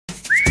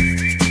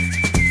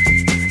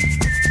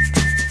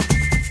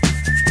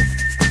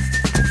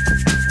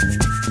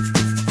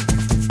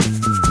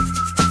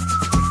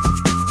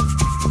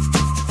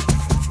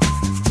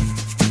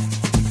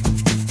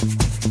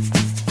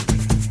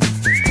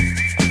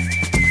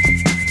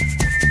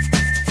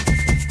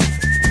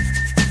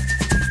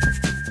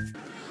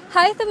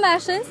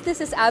Tomashans,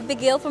 this is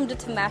Abigail from the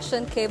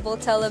Tomashan Cable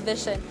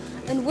Television,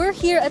 and we're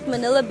here at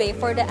Manila Bay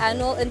for the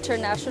annual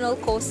International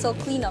Coastal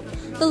Cleanup,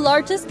 the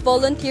largest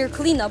volunteer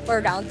cleanup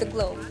around the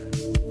globe.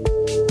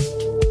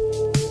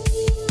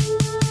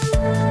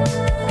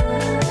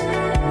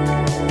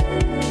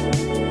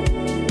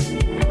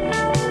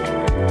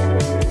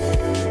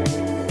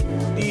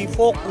 The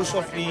focus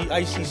of the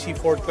ICC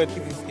for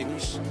 2015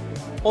 is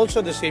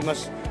also the same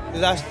as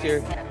last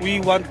year.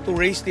 We want to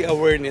raise the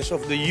awareness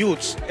of the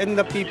youths and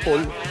the people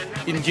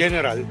in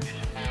general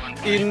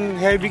in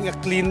having a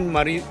clean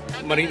marine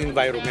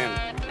environment.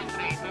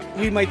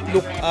 We might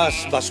look as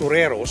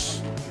basureros,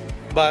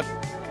 but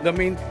the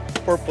main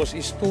purpose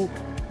is to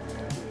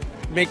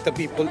make the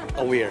people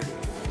aware.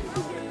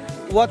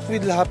 What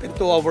will happen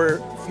to our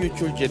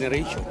future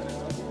generation?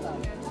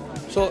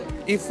 So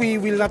if we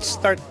will not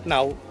start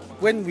now,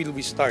 when will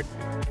we start?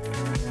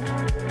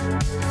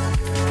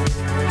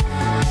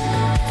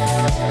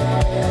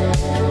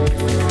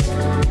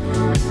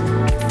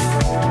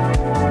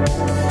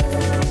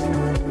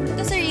 It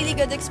was a really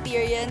good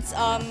experience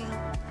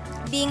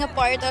being a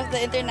part of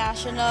the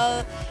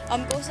International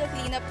Coastal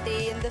Cleanup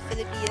Day in the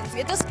Philippines.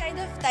 It was kind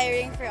of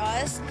tiring for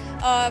us,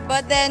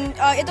 but then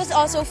it was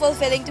also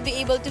fulfilling to be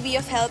able to be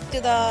of help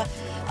to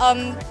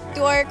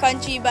our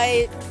country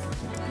by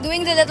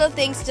doing the little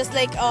things, just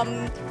like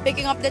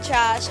picking up the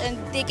trash and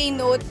taking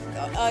note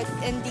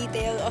in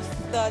detail of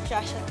the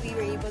trash that we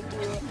were able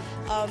to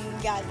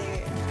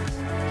gather.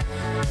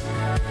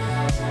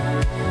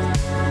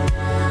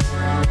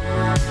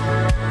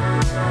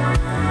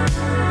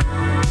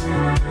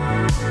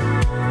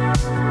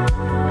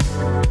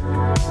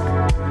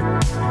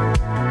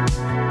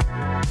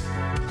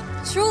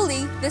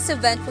 Truly, this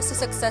event was a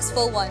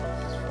successful one,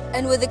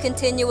 and with the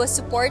continuous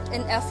support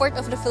and effort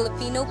of the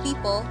Filipino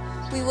people,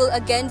 we will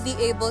again be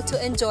able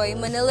to enjoy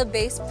Manila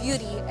Bay's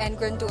beauty and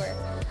grandeur.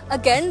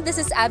 Again, this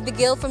is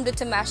Abigail from the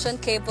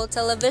Tomashan Cable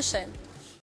Television.